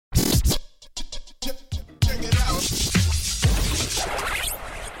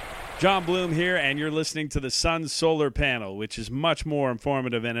John Bloom here, and you're listening to the Sun's Solar Panel, which is much more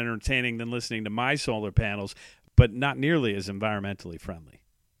informative and entertaining than listening to my solar panels, but not nearly as environmentally friendly.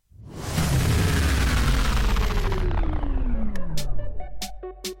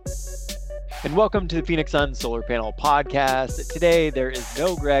 And welcome to the Phoenix Suns Solar Panel Podcast. Today, there is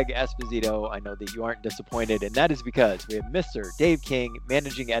no Greg Esposito. I know that you aren't disappointed, and that is because we have Mr. Dave King,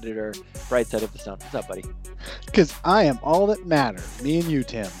 managing editor, Right Side of the Sun. What's up, buddy? Because I am all that matters. Me and you,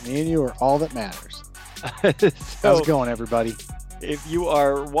 Tim. Me and you are all that matters. So, how's it going, everybody? If you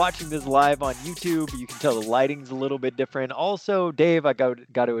are watching this live on YouTube, you can tell the lighting's a little bit different. Also, Dave, I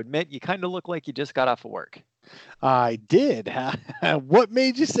got to admit, you kind of look like you just got off of work. I did. What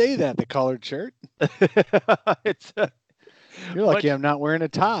made you say that? The collared shirt? You're lucky I'm not wearing a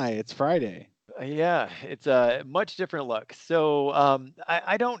tie. It's Friday. Yeah, it's a much different look. So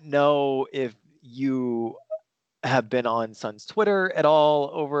I don't know if you have been on Suns Twitter at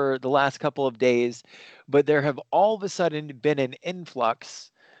all over the last couple of days, but there have all of a sudden been an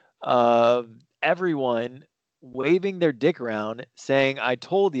influx of everyone waving their dick around saying, I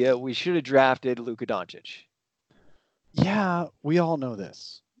told you we should have drafted Luka Doncic. Yeah, we all know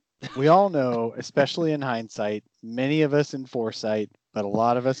this. We all know, especially in hindsight, many of us in foresight, but a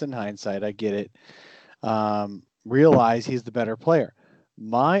lot of us in hindsight, I get it, realize he's the better player.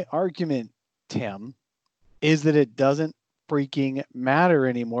 My argument, Tim, is that it doesn't freaking matter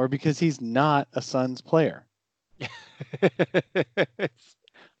anymore because he's not a Suns player.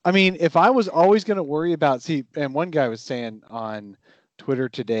 I mean, if I was always going to worry about, and one guy was saying on Twitter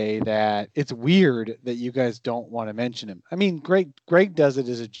today that it's weird that you guys don't want to mention him. I mean, Greg does it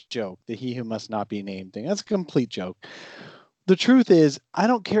as a joke, the he who must not be named thing. That's a complete joke. The truth is, I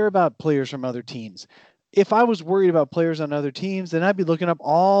don't care about players from other teams. If I was worried about players on other teams, then I'd be looking up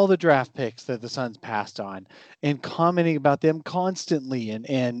all the draft picks that the Suns passed on and commenting about them constantly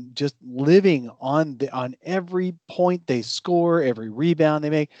and just living on every point they score, every rebound they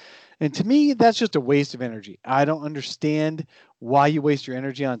make. And to me, that's just a waste of energy. I don't understand why you waste your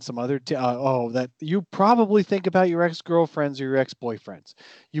energy on some other that you probably think about your ex-girlfriends or your ex-boyfriends.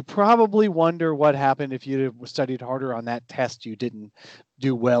 You probably wonder what happened if you'd have studied harder on that test you didn't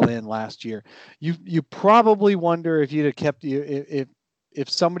do well in last year. You probably wonder if you'd have kept if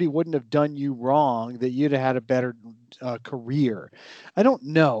somebody wouldn't have done you wrong, that you'd have had a better career. I don't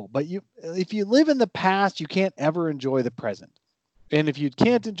know, but if you live in the past, you can't ever enjoy the present. And if you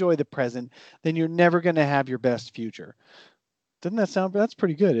can't enjoy the present, then you're never going to have your best future. Doesn't that sound? That's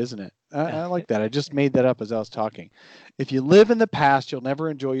pretty good, isn't it? I like that. I just made that up as I was talking. If you live in the past, you'll never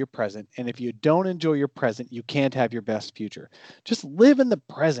enjoy your present. And if you don't enjoy your present, you can't have your best future. Just live in the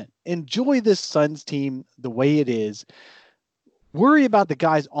present. Enjoy this Suns team the way it is. Worry about the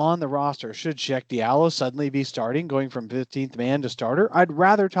guys on the roster. Should Cheick Diallo suddenly be starting, going from 15th man to starter? I'd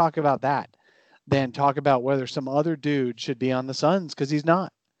rather talk about that than talk about whether some other dude should be on the Suns, because he's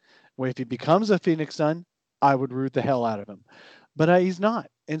not. Well, if he becomes a Phoenix Sun, I would root the hell out of him. But he's not.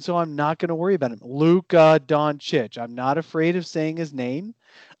 And so I'm not going to worry about him. Luka Doncic. I'm not afraid of saying his name.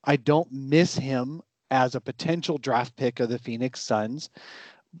 I don't miss him as a potential draft pick of the Phoenix Suns.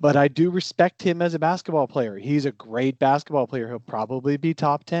 But I do respect him as a basketball player. He's a great basketball player. He'll probably be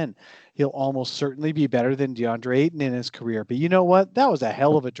top 10. He'll almost certainly be better than DeAndre Ayton in his career. But you know what? That was a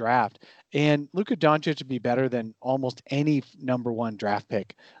hell of a draft. And Luka Doncic would be better than almost any number one draft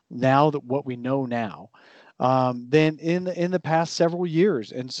pick now that what we know now than in the past several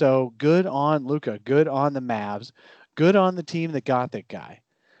years. And so good on Luka, good on the Mavs, good on the team that got that guy.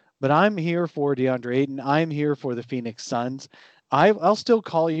 But I'm here for DeAndre Ayton. I'm here for the Phoenix Suns. I'll still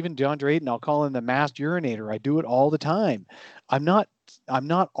call even DeAndre Ayton. I'll call him the masked urinator. I do it all the time. I'm not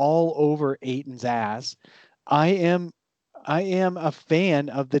all over Ayton's ass. I am a fan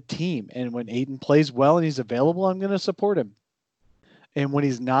of the team. And when Ayton plays well and he's available, I'm going to support him. And when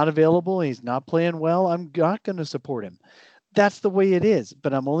he's not available and he's not playing well, I'm not going to support him. That's the way it is.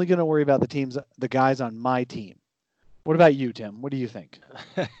 But I'm only going to worry about the guys on my team. What about you, Tim? What do you think?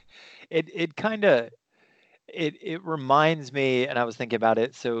 It reminds me, and I was thinking about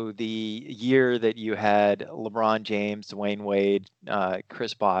it. So the year that you had LeBron James, Dwayne Wade,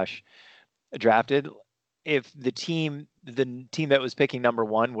 Chris Bosh drafted, if the team that was picking number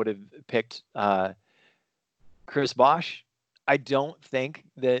one would have picked Chris Bosh, I don't think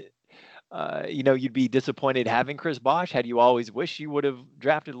that you'd be disappointed having Chris Bosh. Had you always wished you would have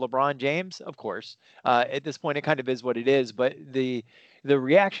drafted LeBron James? Of course. At this point, it kind of is what it is. But the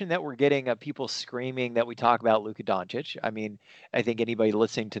reaction that we're getting of people screaming that we talk about Luka Doncic, I mean, I think anybody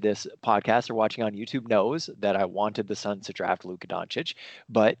listening to this podcast or watching on YouTube knows that I wanted the Suns to draft Luka Doncic.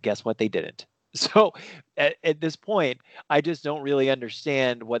 But guess what? They didn't. So at this point, I just don't really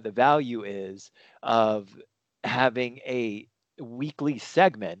understand what the value is of having a weekly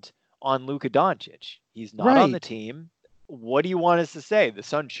segment on Luka Doncic. He's not on the Right. team. What do you want us to say? The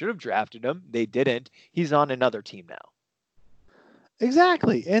Suns should have drafted him. They didn't. He's on another team now.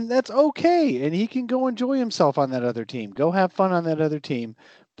 Exactly. And that's okay. And he can go enjoy himself on that other team. Go have fun on that other team.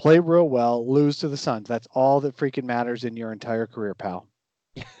 Play real well, lose to the Suns. That's all that freaking matters in your entire career, pal.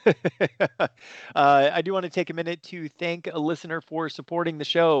 I do want to take a minute to thank a listener for supporting the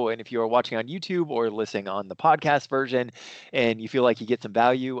show. And if you are watching on YouTube or listening on the podcast version and you feel like you get some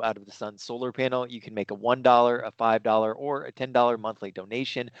value out of the Sun solar panel, you can make a $1, a $5, or a $10 monthly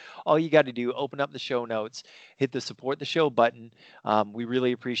donation. All you got to do, open up the show notes, hit the support the show button. We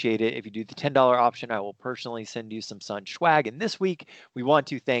really appreciate it. If you do the $10 option, I will personally send you some Sun swag. And this week, we want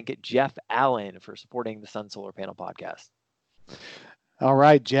to thank Jeff Allen for supporting the Sun Solar Panel podcast. All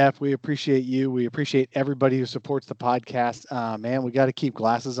right, Jeff, we appreciate you. We appreciate everybody who supports the podcast. Man, we got to keep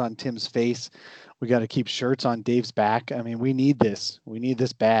glasses on Tim's face. We got to keep shirts on Dave's back. I mean, we need this. We need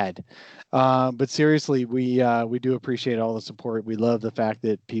this bad. But seriously, we do appreciate all the support. We love the fact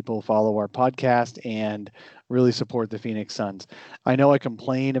that people follow our podcast and really support the Phoenix Suns. I know I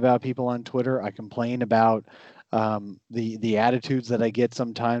complain about people on Twitter. I complain about the attitudes that I get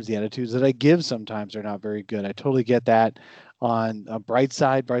sometimes. The attitudes that I give sometimes are not very good. I totally get that. On a bright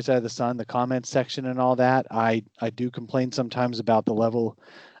side of the sun, the comments section and all that, I do complain sometimes about the level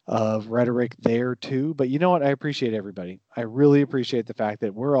of rhetoric there too. But you know what? I appreciate everybody. I really appreciate the fact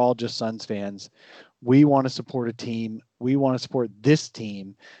that we're all just Suns fans. We want to support a team. We want to support this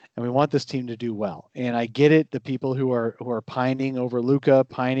team, and we want this team to do well. And I get it. The people who are pining over Luka,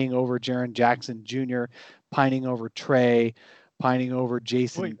 pining over Jaren Jackson Jr., pining over Trey, pining over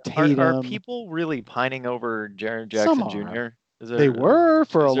Jason Tatum. Are people really pining over Jaren Jackson Jr.? They were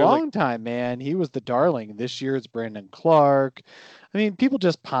for a long time, man. He was the darling. This year it's Brandon Clark. I mean, people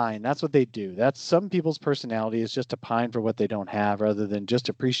just pine. That's what they do. That's some people's personality is just to pine for what they don't have rather than just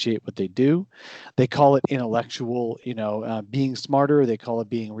appreciate what they do. They call it intellectual, being smarter. They call it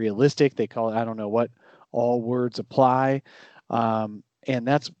being realistic. They call it, I don't know what all words apply. And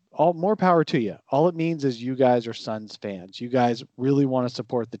that's all more power to you. All it means is you guys are Suns fans. You guys really want to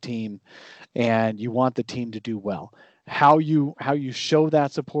support the team and you want the team to do well. How you show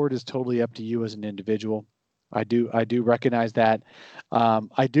that support is totally up to you as an individual. I do recognize that.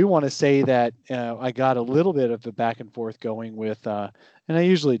 I do want to say that I got a little bit of a back and forth going with, and I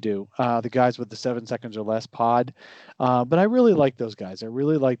usually do, the guys with the 7 seconds or less pod. But I really like those guys. I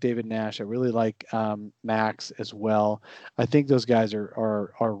really like David Nash. I really like Max as well. I think those guys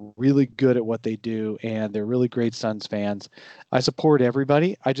are really good at what they do, and they're really great Suns fans. I support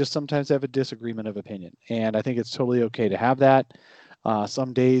everybody. I just sometimes have a disagreement of opinion, and I think it's totally okay to have that.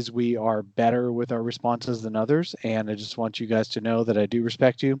 Some days we are better with our responses than others, and I just want you guys to know that I do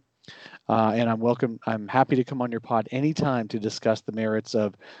respect you, and I'm happy to come on your pod anytime to discuss the merits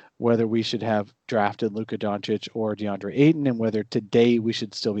of whether we should have drafted Luka Doncic or DeAndre Ayton, and whether today we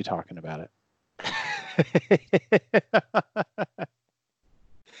should still be talking about it.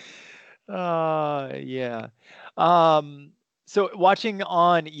 Yeah. So watching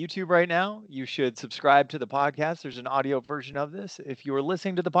on YouTube right now, you should subscribe to the podcast. There's an audio version of this. If you are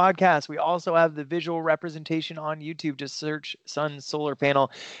listening to the podcast, we also have the visual representation on YouTube. Just search Sun Solar Panel.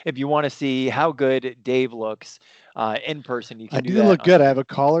 If you want to see how good Dave looks in person, you can I do look good. I have a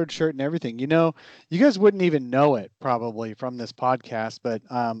collared shirt and everything. You guys wouldn't even know it probably from this podcast, but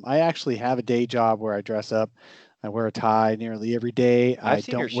I actually have a day job where I dress up. I wear a tie nearly every day. I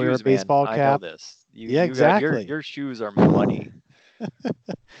don't wear a baseball cap. I know this. Exactly. Your shoes are money.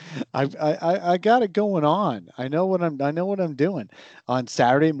 I got it going on. I know what I'm doing. On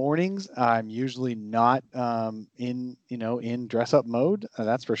Saturday mornings, I'm usually not in dress up mode.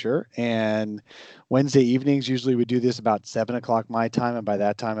 That's for sure. And Wednesday evenings, usually we do this about 7:00 my time, and by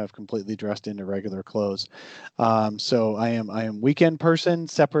that time, I've completely dressed into regular clothes. So I am weekend person,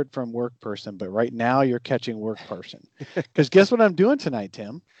 separate from work person. But right now, you're catching work person. Because guess what I'm doing tonight,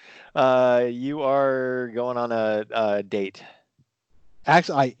 Tim? You are going on a date.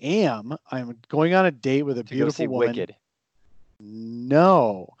 Actually, I'm going on a date with a beautiful woman. Wicked.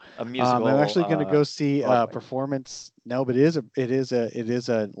 No, a musical. I'm actually going to go see a performance. No, but it is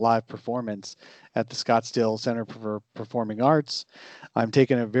a live performance at the Scottsdale Center for Performing Arts. I'm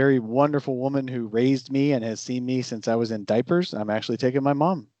taking a very wonderful woman who raised me and has seen me since I was in diapers. I'm actually taking my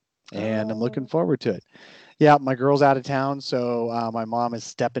mom, and I'm looking forward to it. Yeah, my girl's out of town, so my mom is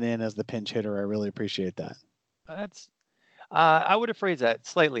stepping in as the pinch hitter. I really appreciate that. I would have phrased that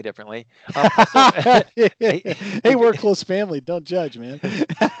slightly differently. Also, Hey, we're a close family. Don't judge, man.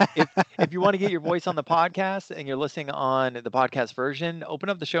 if you want to get your voice on the podcast and you're listening on the podcast version, open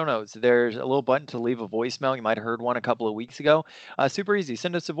up the show notes. There's a little button to leave a voicemail. You might have heard one a couple of weeks ago. Super easy.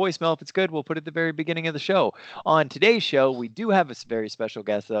 Send us a voicemail. If it's good, we'll put it at the very beginning of the show. On today's show, we do have a very special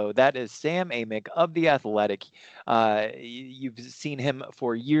guest, though. That is Sam Amick of The Athletic. You've seen him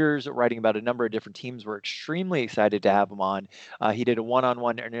for years writing about a number of different teams. We're extremely excited to have him on. He did a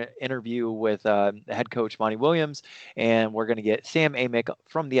one-on-one interview with head coach Monty Williams, and we're going to get Sam Amick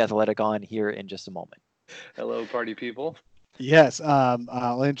from The Athletic on here in just a moment. Hello, party people. Yes,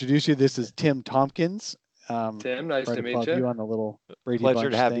 I'll introduce you. This is Tim Tompkins. Tim, nice to meet you. On the little Brady Pleasure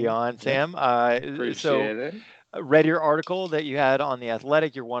Bunch to have thing. you on, Sam. Appreciate it. Read your article that you had on The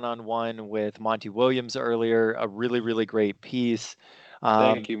Athletic, your one-on-one with Monty Williams earlier. A really, really great piece.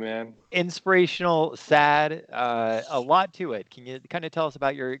 Thank you, man. Inspirational, sad, a lot to it. Can you kind of tell us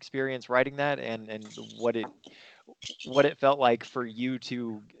about your experience writing that and what it felt like for you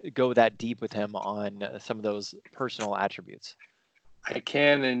to go that deep with him on some of those personal attributes? I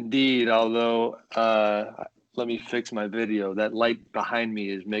can indeed, although let me fix my video. That light behind me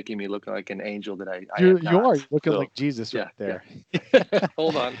is making me look like an angel that I You am not. are looking So, like Jesus right there. Yeah.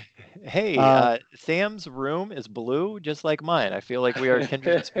 Hold on. Hey, Sam's room is blue, just like mine. I feel like we are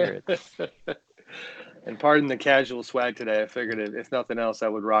kindred spirits. And pardon the casual swag today. I figured if nothing else, I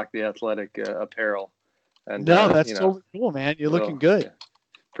would rock the Athletic apparel. And No, that's totally cool, man. You're looking good. Yeah.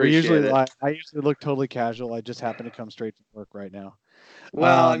 Appreciate it. I usually look totally casual. I just happen to come straight to work right now.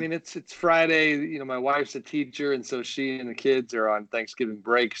 Well, I mean, it's Friday. You know, my wife's a teacher, and so she and the kids are on Thanksgiving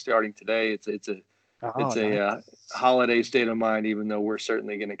break starting today. It's a holiday state of mind, even though we're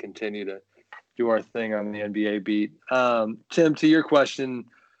certainly going to continue to do our thing on the NBA beat. Tim, to your question,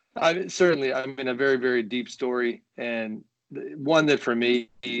 I'm in a very, very deep story, and one that for me,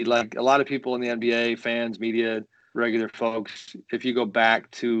 like a lot of people in the NBA, fans, media, regular folks, if you go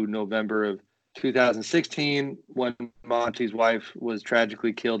back to November of 2016, when Monty's wife was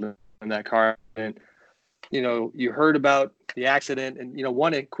tragically killed in that car accident, you know, you heard about the accident. And, you know,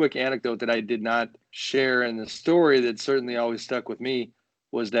 one quick anecdote that I did not share in the story that certainly always stuck with me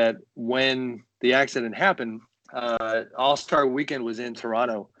was that when the accident happened, All-Star Weekend was in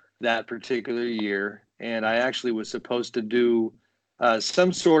Toronto that particular year. And I actually was supposed to do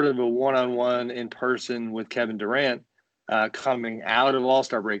some sort of a one-on-one in person with Kevin Durant coming out of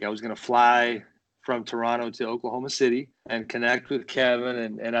All-Star break. I was going to fly from Toronto to Oklahoma City and connect with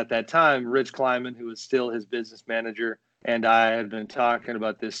Kevin. And at that time, Rich Kleiman, who was still his business manager, and I had been talking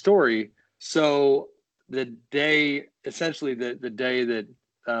about this story. So the day that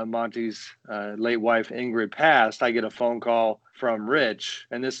Monty's late wife Ingrid passed, I get a phone call from Rich,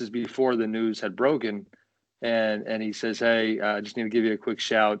 and this is before the news had broken. And he says, "Hey, I just need to give you a quick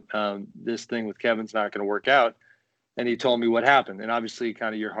shout. This thing with Kevin's not going to work out." And he told me what happened. And obviously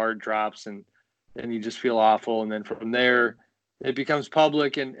kind of your heart drops and you just feel awful. And then from there, it becomes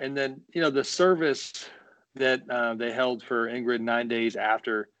public. And then, you know, the service that they held for Ingrid 9 days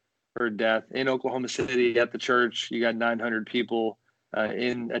after her death in Oklahoma City at the church, you got 900 people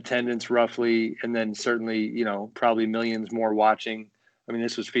in attendance roughly. And then certainly, you know, probably millions more watching. I mean,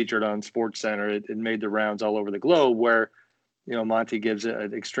 this was featured on SportsCenter. It made the rounds all over the globe where, you know, Monty gives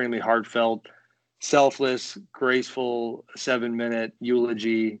an extremely heartfelt, selfless, graceful 7-minute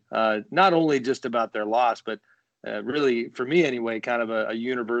eulogy, not only just about their loss, but really, for me anyway, kind of a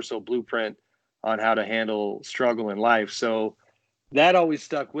universal blueprint on how to handle struggle in life. So that always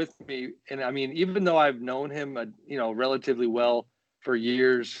stuck with me. And I mean, even though I've known him, you know, relatively well for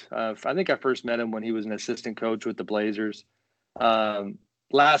years, I think I first met him when he was an assistant coach with the Blazers.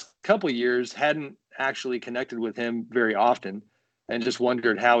 Last couple of years, hadn't actually connected with him very often and just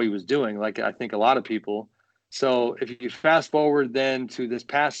wondered how he was doing, like I think a lot of people. So if you fast forward then to this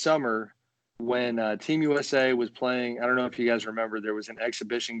past summer when Team USA was playing, I don't know if you guys remember, there was an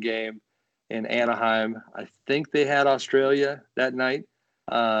exhibition game in Anaheim. I think they had Australia that night.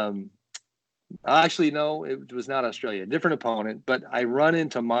 Actually, no, it was not Australia, different opponent. But I run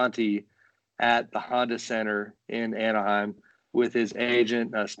into Monty at the Honda Center in Anaheim with his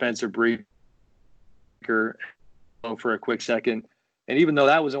agent, Spencer Breaker, for a quick second. And even though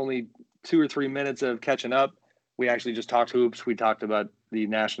that was only 2 or 3 minutes of catching up, we actually just talked hoops. We talked about the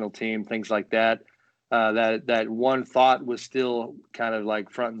national team, things like that. That one thought was still kind of like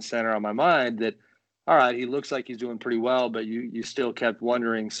front and center on my mind that, all right, he looks like he's doing pretty well, but you still kept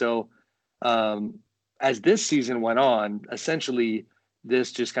wondering. So as this season went on, essentially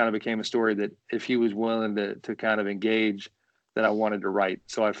this just kind of became a story that if he was willing to kind of engage, that I wanted to write.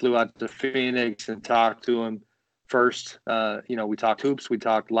 So I flew out to Phoenix and talked to him first. We talked hoops, we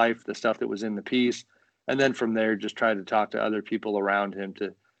talked life, the stuff that was in the piece. And then from there, just try to talk to other people around him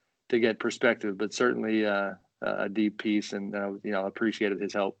to get perspective, but certainly a deep piece, and appreciated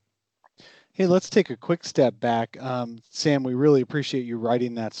his help. Hey, let's take a quick step back. Sam, we really appreciate you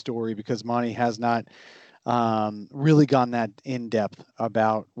writing that story because Monty has not really gone that in depth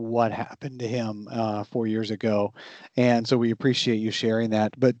about what happened to him 4 years ago. And so we appreciate you sharing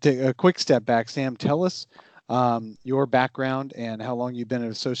that. But a quick step back, Sam, tell us your background and how long you've been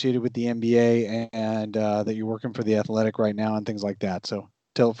associated with the NBA and that you're working for The Athletic right now and things like that. So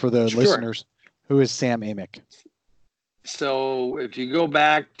tell for the listeners, who is Sam Amick? So if you go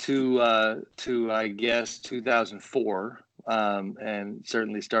back to I guess 2004, and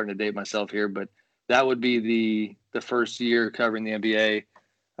certainly starting to date myself here, but that would be the first year covering the NBA.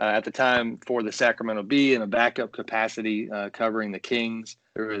 At the time for the Sacramento Bee in a backup capacity, covering the Kings.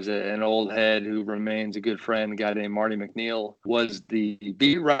 There was an old head who remains a good friend, a guy named Marty McNeil, was the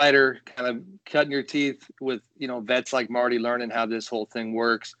beat writer, kind of cutting your teeth with, vets like Marty, learning how this whole thing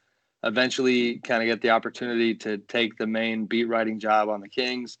works. Eventually kind of get the opportunity to take the main beat writing job on the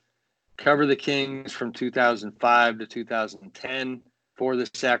Kings, cover the Kings from 2005 to 2010 for the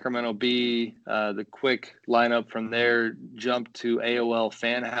Sacramento Bee. The quick lineup from there jumped to AOL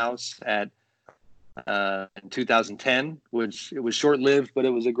Fan House in 2010, which it was short-lived, but it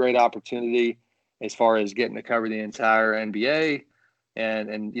was a great opportunity as far as getting to cover the entire NBA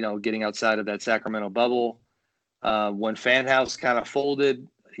and getting outside of that Sacramento bubble. When Fan House kind of folded,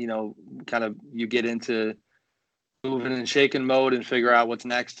 you get into moving and shaking mode and figure out what's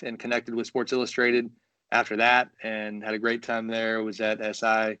next, and connected with Sports Illustrated after that and had a great time there. Was at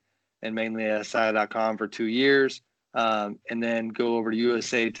SI and mainly SI.com for 2 years, and then go over to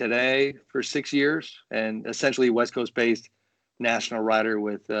USA Today for 6 years, and essentially West Coast based national writer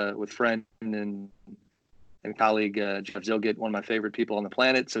with friend and colleague Jeff Zilgett, one of my favorite people on the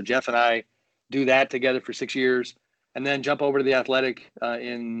planet. So Jeff and I do that together for 6 years. And then jump over to The Athletic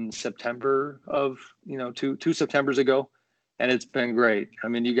in September of, 2 Septembers ago. And it's been great. I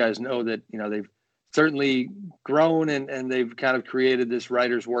mean, you guys know that, they've certainly grown and they've kind of created this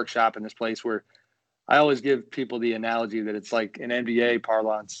writer's workshop in this place where I always give people the analogy that it's like an NBA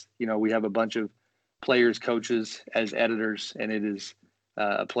parlance. We have a bunch of players, coaches as editors, and it is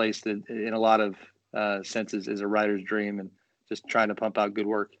a place that in a lot of senses is a writer's dream and just trying to pump out good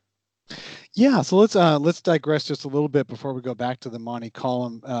work. Yeah, so let's digress just a little bit before we go back to the Monty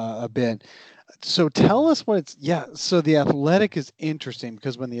column a bit. So tell us what it's. Yeah, so The Athletic is interesting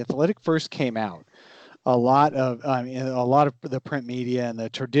because when The Athletic first came out, a lot of the print media and the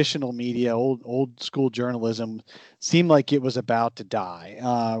traditional media, old school journalism, seemed like it was about to die.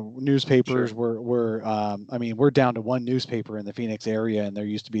 Newspapers were we're down to one newspaper in the Phoenix area, and there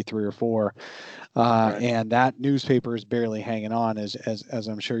used to be 3 or 4. Right. And that newspaper is barely hanging on, as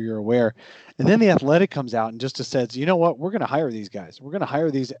I'm sure you're aware. And then The Athletic comes out and just says, you know what, we're going to hire these guys. We're going to hire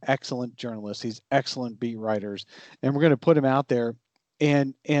these excellent journalists, these excellent beat writers, and we're going to put them out there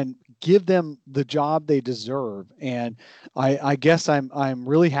and give them the job they deserve. And I guess I'm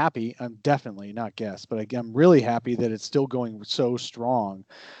really happy. I'm definitely not guess, but I'm really happy that it's still going so strong.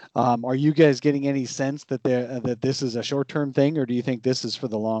 Are you guys getting any sense that this is a short-term thing, or do you think this is for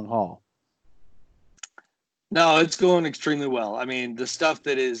the long haul? No, it's going extremely well. I mean, the stuff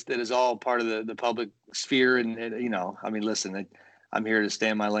that is all part of the public sphere, and listen, I'm here to stay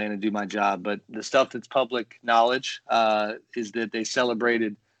in my lane and do my job. But the stuff that's public knowledge is that they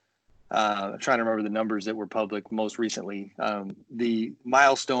celebrated. I'm trying to remember the numbers that were public most recently. The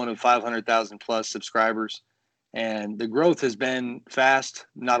milestone of 500,000 plus subscribers, and the growth has been fast,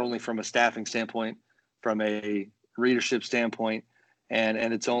 not only from a staffing standpoint, from a readership standpoint. And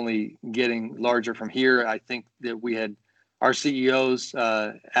it's only getting larger from here. I think that we had our CEOs,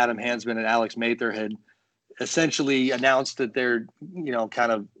 Adam Hansman and Alex Mather, had essentially announced that they're,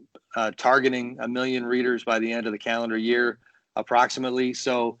 targeting 1 million readers by the end of the calendar year, approximately.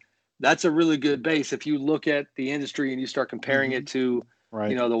 So that's a really good base. If you look at the industry and you start comparing it to,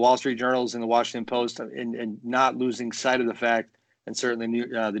 right, the Wall Street Journals and the Washington Post, and not losing sight of the fact, and certainly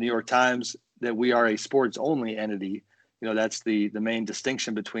the New York Times, that we are a sports only entity. That's the main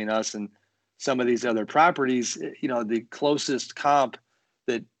distinction between us and some of these other properties. The closest comp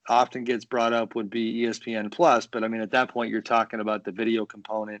that often gets brought up would be ESPN Plus. But I mean, at that point, you're talking about the video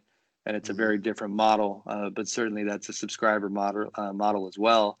component, and it's a very different model. But certainly that's a subscriber model as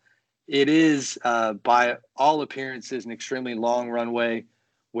well. It is, by all appearances, an extremely long runway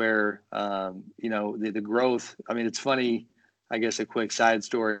where, the growth. I mean, it's funny, I guess a quick side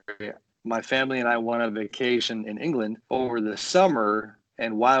story. My family and I went on vacation in England over the summer,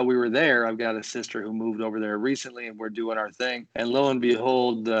 And while we were there, I've got a sister who moved over there recently, and we're doing our thing. And lo and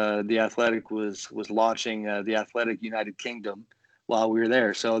behold, the Athletic was launching the Athletic United Kingdom while we were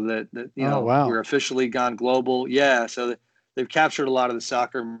there. So that wow. we're officially gone global. Yeah, so they've captured a lot of the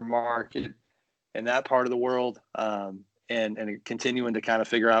soccer market in that part of the world, and continuing to kind of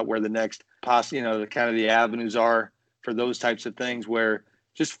figure out where the next the avenues are for those types of things, where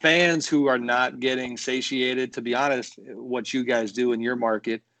just fans who are not getting satiated. To be honest, what you guys do in your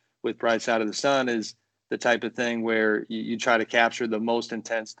market with Bright Side of the Sun is the type of thing where you try to capture the most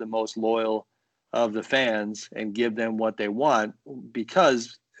intense, the most loyal of the fans and give them what they want,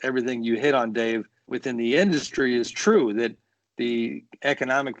 because everything you hit on, Dave, within the industry is true, that the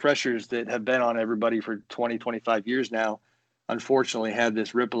economic pressures that have been on everybody for 20, 25 years now, unfortunately, had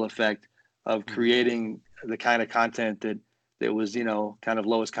this ripple effect of creating the kind of content that was, kind of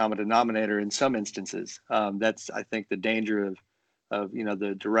lowest common denominator in some instances. That's, I think, the danger of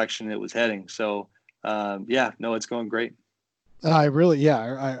the direction it was heading. So, it's going great. I really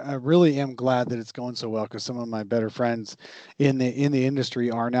am glad that it's going so well, because some of my better friends in the industry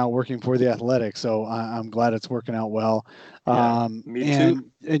are now working for the Athletic. So I'm glad it's working out well. Me too.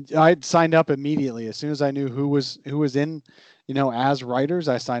 And I signed up immediately as soon as I knew who was in, as writers.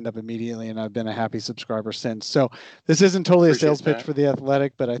 I signed up immediately, and I've been a happy subscriber since. So this isn't totally a sales pitch for the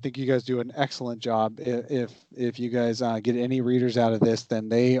Athletic, but I think you guys do an excellent job. If you guys get any readers out of this, then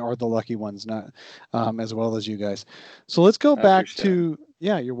they are the lucky ones, not as well as you guys. So let's go back to.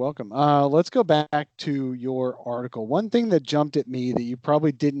 Yeah, you're welcome. Let's go back to your article. One thing that jumped at me that you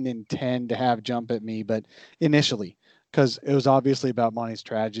probably didn't intend to have jump at me, but initially, because it was obviously about Monty's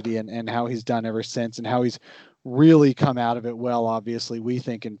tragedy and how he's done ever since, and how he's really come out of it well, obviously, we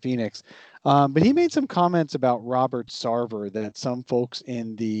think, in Phoenix. But he made some comments about Robert Sarver that some folks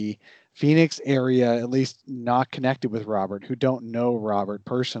in the Phoenix area, at least not connected with Robert, who don't know Robert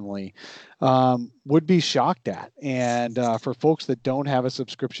personally, would be shocked at. And for folks that don't have a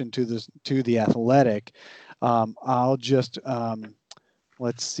subscription to the Athletic, I'll just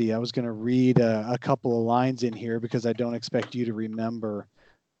let's see. I was going to read a couple of lines in here, because I don't expect you to remember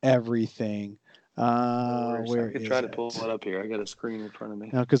everything. Where I could try to pull it up here. I got a screen in front of me.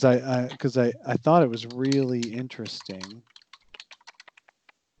 No, because I thought it was really interesting.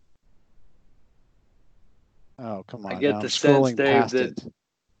 Oh, come on! I get the sense, Dave, that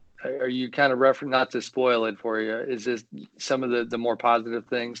are you kind of not to spoil it for you? Is this some of the more positive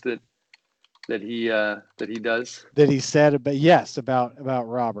things that he does? That he said about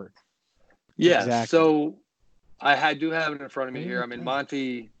Robert. Yeah. Exactly. So I do have it in front of me here. I mean,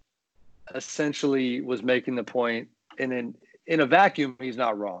 Monty essentially was making the point, and in a vacuum, he's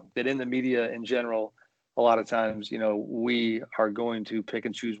not wrong, that in the media in general, a lot of times, we are going to pick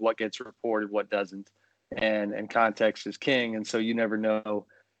and choose what gets reported, what doesn't, and context is king. And so you never know,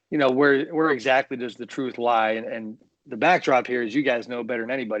 where exactly does the truth lie. And the backdrop here, as you guys know better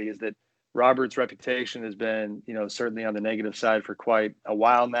than anybody, is that Robert's reputation has been, certainly on the negative side for quite a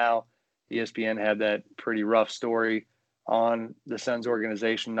while now. ESPN had that pretty rough story on the Suns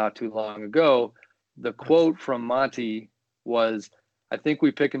organization not too long ago. The quote from Monty was, "I think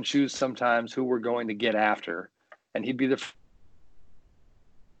we pick and choose sometimes who we're going to get after," and he'd be the.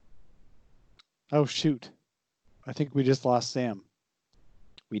 Oh shoot! I think we just lost Sam.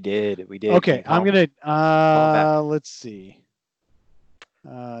 We did. Okay, I'm gonna. Let's see.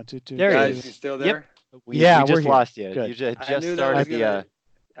 There he is. You still there? Yep. We just lost you. Good. You just started the.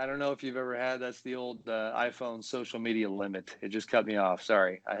 I don't know if you've ever had, that's the old iPhone social media limit. It just cut me off.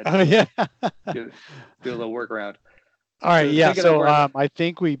 Sorry. I had to do a little workaround. All right. Yeah. So I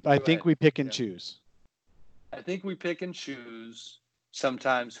think we pick and choose. I think we pick and choose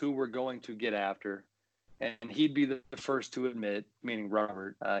sometimes who we're going to get after. And he'd be the first to admit, meaning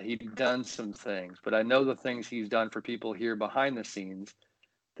Robert, he'd done some things. But I know the things he's done for people here behind the scenes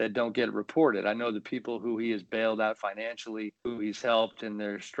that don't get reported. I know the people who he has bailed out financially, who he's helped in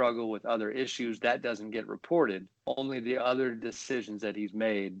their struggle with other issues, that doesn't get reported. Only the other decisions that he's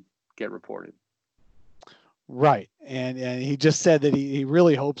made get reported. Right. And he just said that he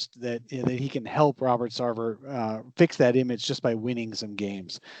really hopes that he can help Robert Sarver fix that image just by winning some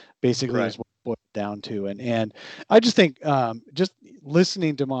games, basically. Right. Is what it boils down to. And I just think just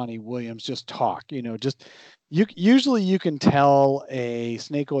listening to Monty Williams just talk, usually you can tell a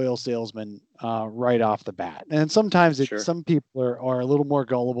snake oil salesman right off the bat. And sometimes some people are a little more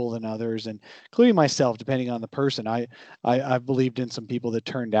gullible than others, and including myself, depending on the person. I've believed in some people that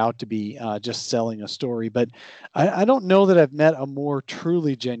turned out to be just selling a story, but I don't know that I've met a more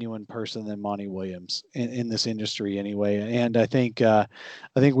truly genuine person than Monty Williams in this industry anyway. And I think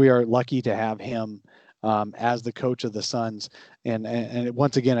we are lucky to have him as the coach of the Suns. And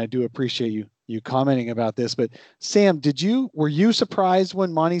once again, I do appreciate you commenting about this. But Sam, were you surprised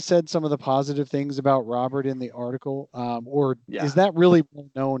when Monty said some of the positive things about Robert in the article, or is that really well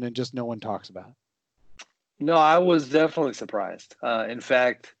known and just no one talks about it? No, I was definitely surprised. In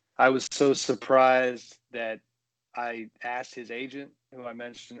fact, I was so surprised that I asked his agent, who I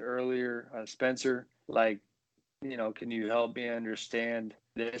mentioned earlier, Spencer, like, can you help me understand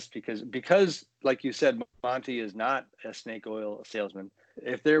this? Because like you said, Monty is not a snake oil salesman.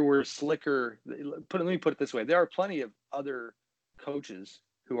 If there were slicker, let me put it this way: there are plenty of other coaches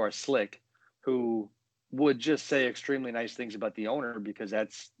who are slick, who would just say extremely nice things about the owner because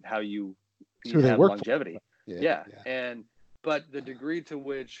that's how you have longevity. Yeah. But the degree to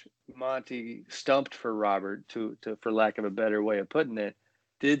which Monty stumped for Robert, to for lack of a better way of putting it,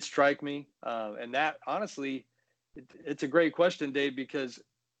 did strike me. And that, honestly, it's a great question, Dave, because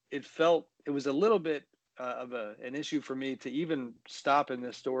it was a little bit of an issue for me to even stop in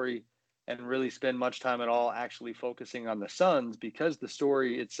this story and really spend much time at all actually focusing on the Suns, because the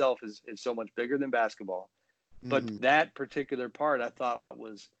story itself is so much bigger than basketball. But that particular part I thought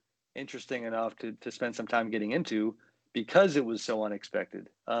was interesting enough to spend some time getting into, because it was so unexpected.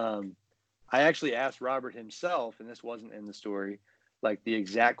 I actually asked Robert himself, and this wasn't in the story, like the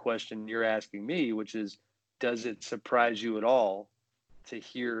exact question you're asking me, which is, does it surprise you at all to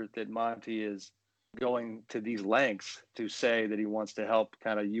hear that Monty is going to these lengths to say that he wants to help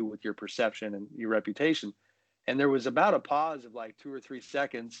kind of you with your perception and your reputation? And there was about a pause of like 2 or 3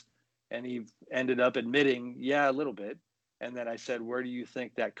 seconds, and he ended up admitting, yeah, a little bit. And then I said, where do you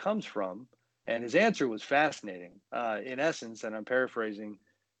think that comes from? And his answer was fascinating. In essence, and I'm paraphrasing,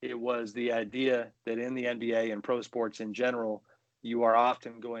 it was the idea that in the NBA and pro sports in general, you are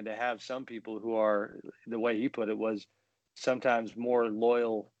often going to have some people who are, the way he put it was, sometimes more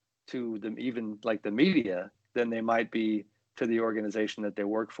loyal to them, even like the media, than they might be to the organization that they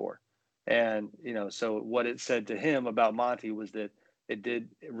work for. And, so what it said to him about Monty was that it did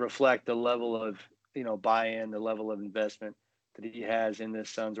reflect the level of, buy-in, the level of investment that he has in this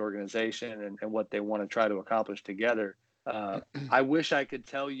Suns organization and what they want to try to accomplish together. I wish I could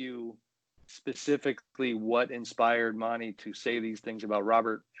tell you specifically what inspired Monty to say these things about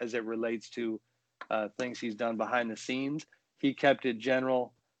Robert as it relates to things he's done behind the scenes. He kept it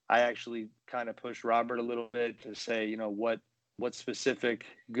general. I actually kind of pushed Robert a little bit to say, what specific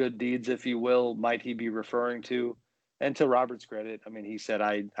good deeds, if you will, might he be referring to? And to Robert's credit, I mean, he said,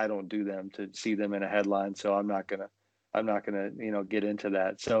 I don't do them to see them in a headline, so I'm not gonna get into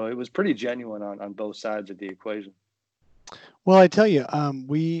that. So it was pretty genuine on both sides of the equation. Well, I tell you,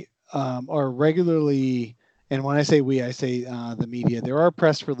 we are regularly, and when I say we, I say the media, there are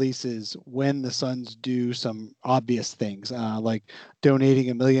press releases when the Suns do some obvious things, like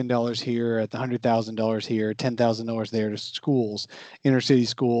donating $1 million here, at the $100,000 here, $10,000 there to schools, inner city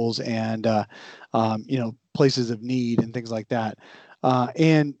schools, and places of need and things like that.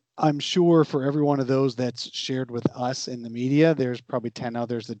 And I'm sure for every one of those that's shared with us in the media, there's probably 10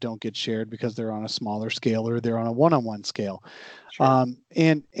 others that don't get shared because they're on a smaller scale or they're on a one-on-one scale. Sure.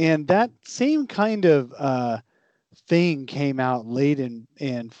 And that same kind of thing came out late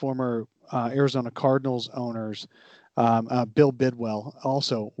in former Arizona Cardinals owners. Bill Bidwell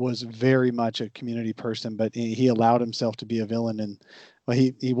also was very much a community person, but he allowed himself to be a villain. And well,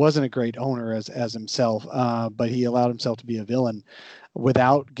 he wasn't a great owner as himself, but he allowed himself to be a villain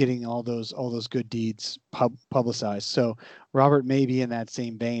without getting all those good deeds publicized. So Robert may be in that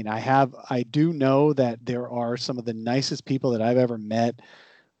same vein. I do know that there are some of the nicest people that I've ever met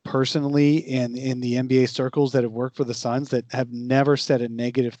personally in the NBA circles that have worked for the Suns that have never said a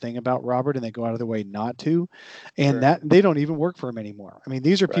negative thing about Robert, and they go out of their way not to, and sure. that they don't even work for him anymore. I mean,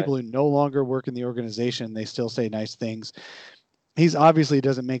 these are people who no longer work in the organization. They still say nice things. He's obviously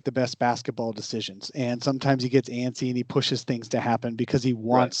doesn't make the best basketball decisions, and sometimes he gets antsy and he pushes things to happen because he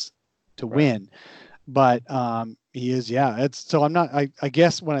wants to win. But he is, so I'm not, I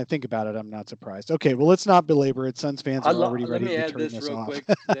guess when I think about it, I'm not surprised. Okay, well, let's not belabor it. Suns fans are already ready to turn this off. Let me add this real quick,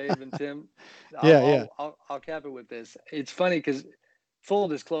 Dave and Tim. I'll cap it with this. It's funny because, full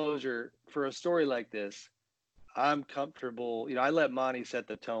disclosure, for a story like this, I'm comfortable. I let Monty set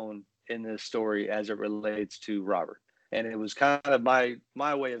the tone in this story as it relates to Robert. And it was kind of my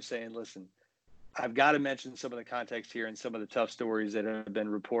way of saying, listen, I've got to mention some of the context here and some of the tough stories that have been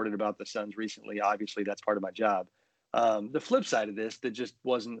reported about the Suns recently. Obviously, that's part of my job. The flip side of this that just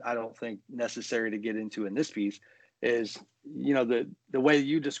wasn't, I don't think, necessary to get into in this piece is, the way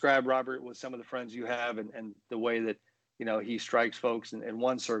you describe Robert with some of the friends you have and the way that, he strikes folks in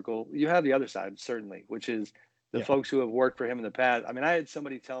one circle. You have the other side, certainly, which is the folks who have worked for him in the past. I mean, I had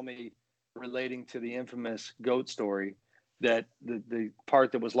somebody tell me relating to the infamous GOAT story, that the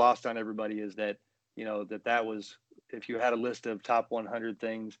part that was lost on everybody is that, that was, if you had a list of top 100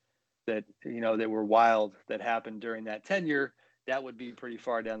 things that, that were wild that happened during that tenure, that would be pretty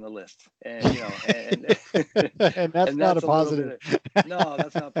far down the list. And, and that's not a positive. No,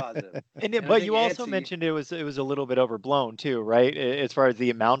 that's not positive. But you also mentioned it was a little bit overblown too, right? As far as the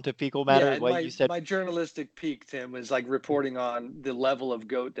amount of fecal matter, what you said. My journalistic peak, Tim, was like reporting on the level of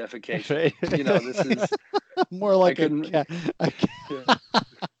goat defecation. This is more like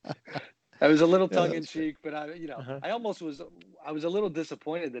I was a little tongue in cheek, but I was a little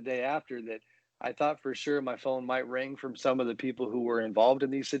disappointed the day after that. I thought for sure my phone might ring from some of the people who were involved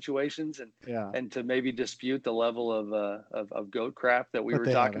in these situations, and to maybe dispute the level of goat crap that we were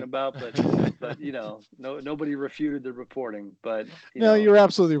talking about. But nobody refuted the reporting. But you're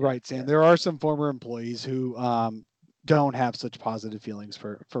absolutely right, Sam. There are some former employees who don't have such positive feelings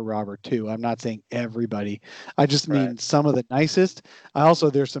for Robert too. I'm not saying everybody. I just mean some of the nicest.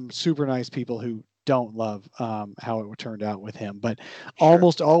 There's some super nice people who don't love how it turned out with him, but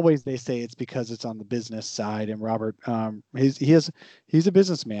almost always they say it's because it's on the business side. And Robert, he's a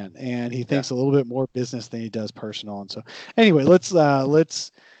businessman, and he thinks a little bit more business than he does personal. And so, anyway,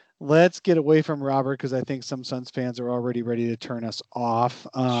 let's get away from Robert, because I think some Suns fans are already ready to turn us off.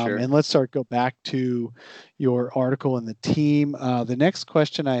 And let's go back to your article in the team. The next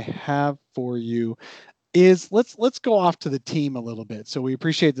question I have for you is let's go off to the team a little bit. So we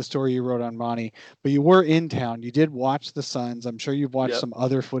appreciate the story you wrote on Monty, but you were in town. You did watch the Suns. I'm sure you've watched some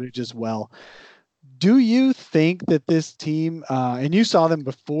other footage as well. Do you think that this team, and you saw them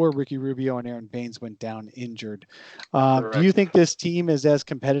before Ricky Rubio and Aaron Baines went down injured, do you think this team is as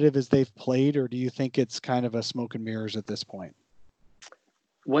competitive as they've played, or do you think it's kind of a smoke and mirrors at this point?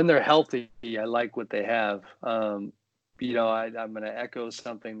 When they're healthy, I like what they have. I'm going to echo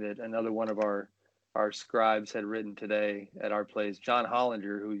something that another one of our scribes had written today at our place. John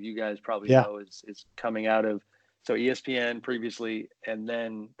Hollinger, who you guys probably know is coming out of ESPN previously, and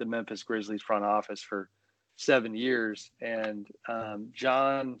then the Memphis Grizzlies front office for 7 years. And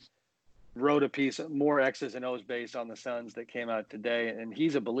John wrote a piece, more X's and O's based on the Suns, that came out today. And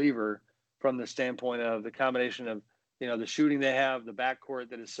he's a believer from the standpoint of the combination of, the shooting they have, the backcourt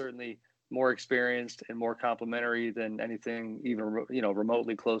that is certainly more experienced and more complementary than anything even,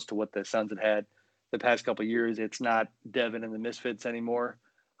 remotely close to what the Suns had the past couple of years. It's not Devin and the Misfits anymore.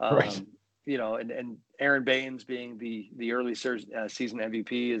 And Aaron Baines being the early season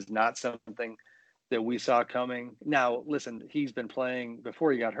MVP is not something that we saw coming. Now, listen, he's been playing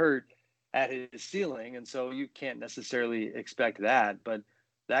before he got hurt at his ceiling, and so you can't necessarily expect that. But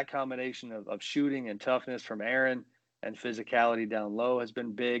that combination of shooting and toughness from Aaron and physicality down low has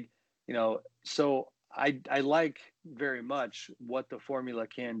been big. So I like very much what the formula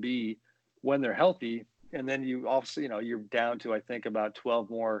can be when they're healthy. And then you also, you're down to, I think, about 12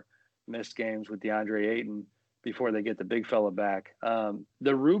 more missed games with DeAndre Ayton before they get the big fella back.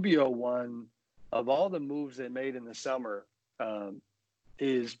 The Rubio one, of all the moves they made in the summer,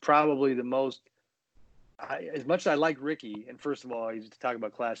 is probably the most, as much as I like Ricky, and first of all, he's talking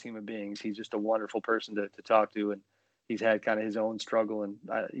about class human beings. He's just a wonderful person to talk to, and he's had kind of his own struggle. And,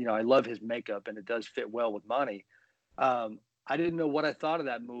 I love his makeup, and it does fit well with Monty. I didn't know what I thought of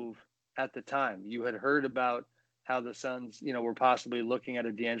that move at the time. You had heard about how the Suns, were possibly looking at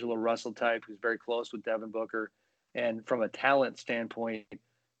a D'Angelo Russell type who's very close with Devin Booker. And from a talent standpoint,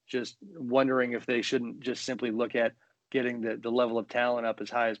 just wondering if they shouldn't just simply look at getting the level of talent up as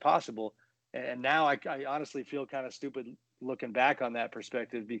high as possible. And now I honestly feel kind of stupid looking back on that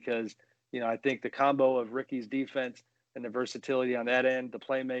perspective, because, I think the combo of Ricky's defense and the versatility on that end, the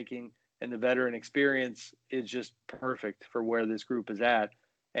playmaking and the veteran experience is just perfect for where this group is at.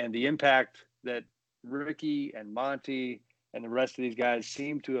 And the impact that Ricky and Monty and the rest of these guys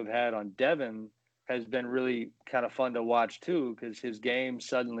seem to have had on Devin has been really kind of fun to watch too, because his game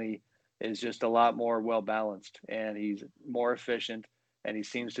suddenly is just a lot more well-balanced, and he's more efficient, and he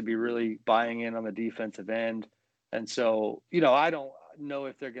seems to be really buying in on the defensive end. And so, I don't know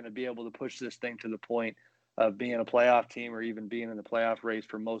if they're going to be able to push this thing to the point of being a playoff team or even being in the playoff race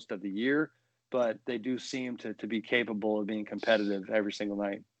for most of the year, but they do seem to be capable of being competitive every single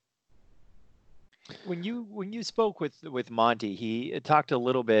night. When you spoke with Monty, he talked a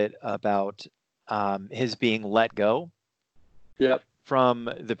little bit about his being let go from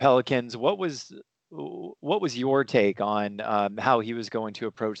the Pelicans. What was your take on how he was going to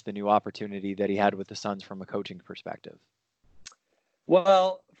approach the new opportunity that he had with the Suns from a coaching perspective?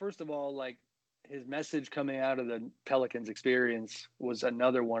 Well, first of all, his message coming out of the Pelicans experience was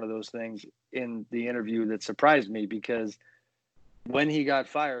another one of those things in the interview that surprised me, because when he got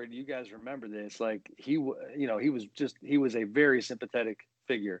fired, you guys remember this, like he was a very sympathetic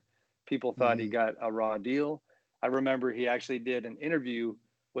figure. People thought he got a raw deal. I remember he actually did an interview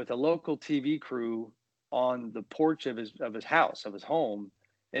with a local TV crew on the porch of his house, of his home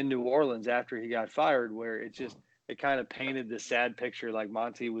in New Orleans after he got fired, where it kind of painted this sad picture, like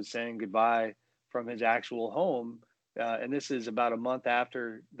Monty was saying goodbye from his actual home. And this is about a month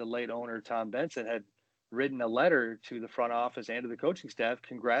after the late owner Tom Benson had written a letter to the front office and to the coaching staff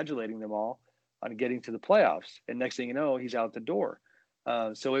congratulating them all on getting to the playoffs. And next thing you know, he's out the door.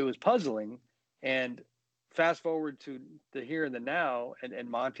 So it was puzzling. And fast forward to the here and the now, and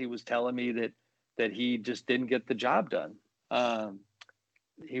Monty was telling me that he just didn't get the job done.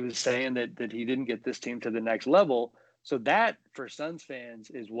 He was saying that he didn't get this team to the next level. So that, for Suns fans,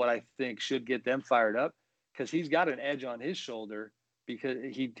 is what I think should get them fired up, because he's got an edge on his shoulder because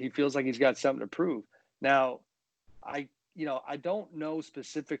he feels like he's got something to prove. Now, I don't know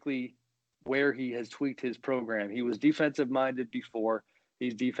specifically where he has tweaked his program. He was defensive minded before.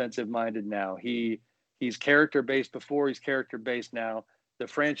 He's defensive minded now. He's character based before. He's character based now. The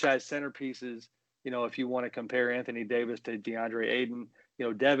franchise centerpieces, if you want to compare Anthony Davis to DeAndre Ayton,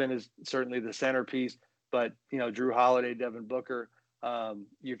 Devin is certainly the centerpiece, but Drew Holiday, Devin Booker,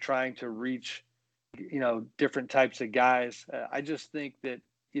 you're trying to reach, different types of guys. I just think that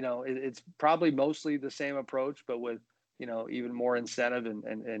it's probably mostly the same approach, but with even more incentive,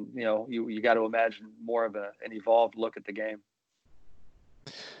 and you got to imagine more of an evolved look at the game.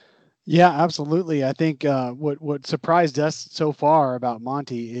 Yeah, absolutely. I think what surprised us so far about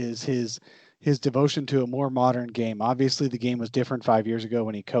Monty is his devotion to a more modern game. Obviously, the game was different 5 years ago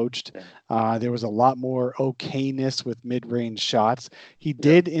when he coached. There was a lot more okayness with mid-range shots. He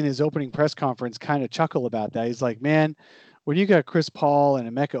did in his opening press conference kind of chuckle about that. He's like, man, when you got Chris Paul and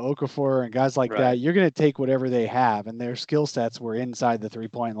Emeka Okafor and guys like that, you're going to take whatever they have, and their skill sets were inside the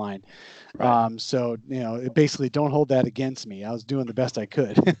three-point line. So, basically don't hold that against me. I was doing the best I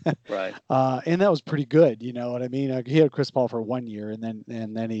could. And that was pretty good. You know what I mean? He had Chris Paul for 1 year, and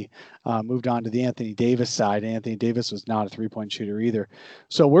then he moved on to the Anthony Davis side. Anthony Davis was not a three-point shooter either.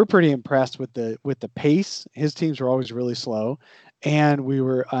 So we're pretty impressed with the pace. His teams were always really slow. And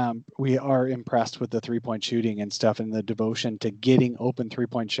we are impressed with the three-point shooting and stuff, and the devotion to getting open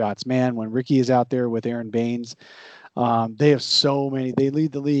three-point shots. Man, when Ricky is out there with Aaron Baines, they have so many. They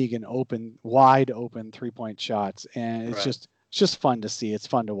lead the league in wide open three-point shots, and it's just fun to see. It's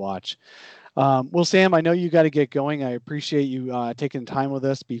fun to watch. Well, Sam, I know you got to get going. I appreciate you taking time with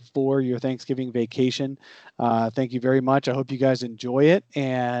us before your Thanksgiving vacation. Thank you very much. I hope you guys enjoy it,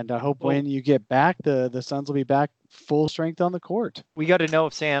 and I hope when you get back, the Suns will be back full strength on the court. We got to know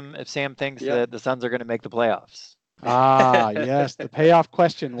if Sam thinks that the Suns are going to make the playoffs. Yes, the payoff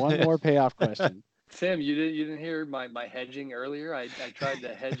question. One more payoff question. Sam, you didn't hear my hedging earlier? I tried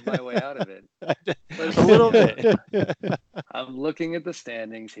to hedge my way out of it. A little bit. I'm looking at the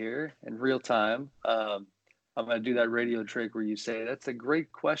standings here in real time. I'm going to do that radio trick where you say, that's a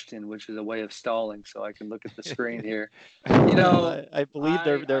great question, which is a way of stalling, so I can look at the screen here. I believe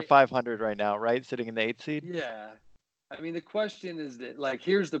they're 500 right now, right? Sitting in the 8th seed? Yeah. I mean, the question is that, like,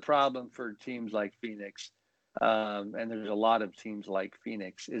 here's the problem for teams like Phoenix, and there's a lot of teams like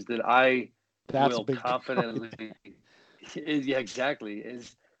Phoenix, is that I will confidently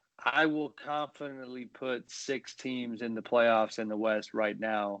I will confidently put 6 teams in the playoffs in the West right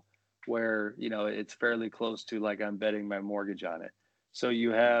now, where it's fairly close to like I'm betting my mortgage on it. So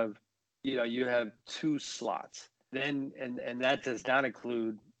you have 2 slots then, and that does not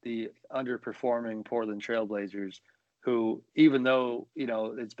include the underperforming Portland Trailblazers, who, even though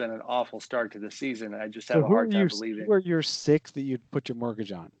it's been an awful start to the season, I just have a hard time believing. Who are your 6 that you'd put your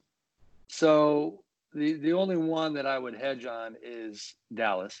mortgage on? So the only one that I would hedge on is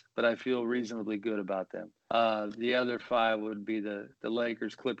Dallas, but I feel reasonably good about them. The other 5 would be the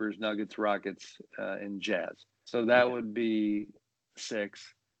Lakers, Clippers, Nuggets, Rockets, and Jazz. So that would be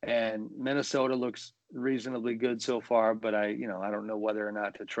 6. And Minnesota looks reasonably good so far, but I don't know whether or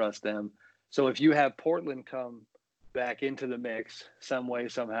not to trust them. So if you have Portland come back into the mix some way,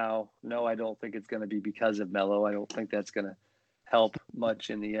 somehow, no, I don't think it's going to be because of Melo. I don't think that's going to help much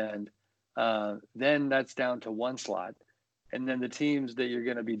in the end. Then that's down to 1 slot. And then the teams that you're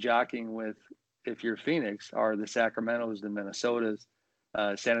going to be jockeying with, if you're Phoenix, are the Sacramentos, the Minnesotas,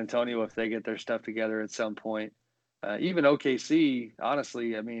 San Antonio, if they get their stuff together at some point. Even OKC,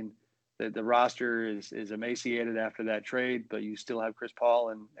 honestly, I mean, the roster is emaciated after that trade, but you still have Chris Paul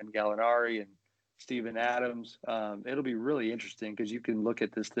and Gallinari and Steven Adams. It'll be really interesting because you can look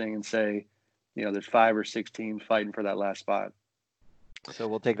at this thing and say, there's 5 or 6 teams fighting for that last spot. So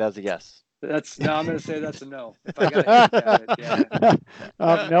we'll take that as a yes. I'm going to say that's a no. If I got to hint at it,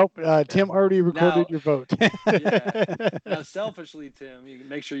 yeah. Nope. Tim already recorded your vote. Yeah. Now, selfishly, Tim, you can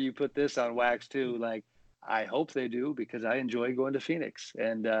make sure you put this on wax too. Like, I hope they do, because I enjoy going to Phoenix,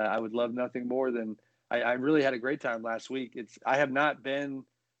 and I would love nothing more than. I really had a great time last week. I have not been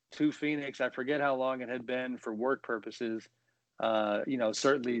to Phoenix. I forget how long it had been for work purposes.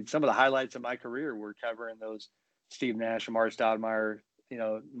 Certainly some of the highlights of my career were covering those Steve Nash, Amar Stoudemire,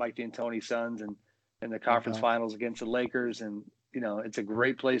 Mike D'Antoni Suns, and the conference finals against the Lakers. And, it's a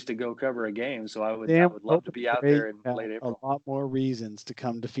great place to go cover a game. So I would love to be out there in late April. A lot more reasons to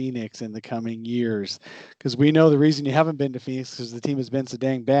come to Phoenix in the coming years, because we know the reason you haven't been to Phoenix is the team has been so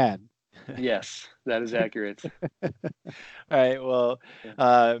dang bad. Yes, that is accurate. All right. Well,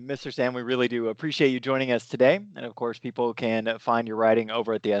 Mr. Sam, we really do appreciate you joining us today. And of course, people can find your writing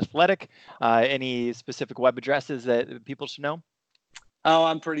over at The Athletic. Any specific web addresses that people should know? Oh,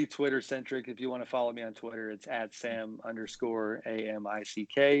 I'm pretty Twitter centric. If you want to follow me on Twitter, it's @Sam_AMICK.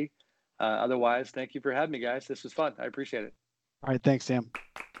 Otherwise, thank you for having me, guys. This was fun. I appreciate it. All right. Thanks, Sam.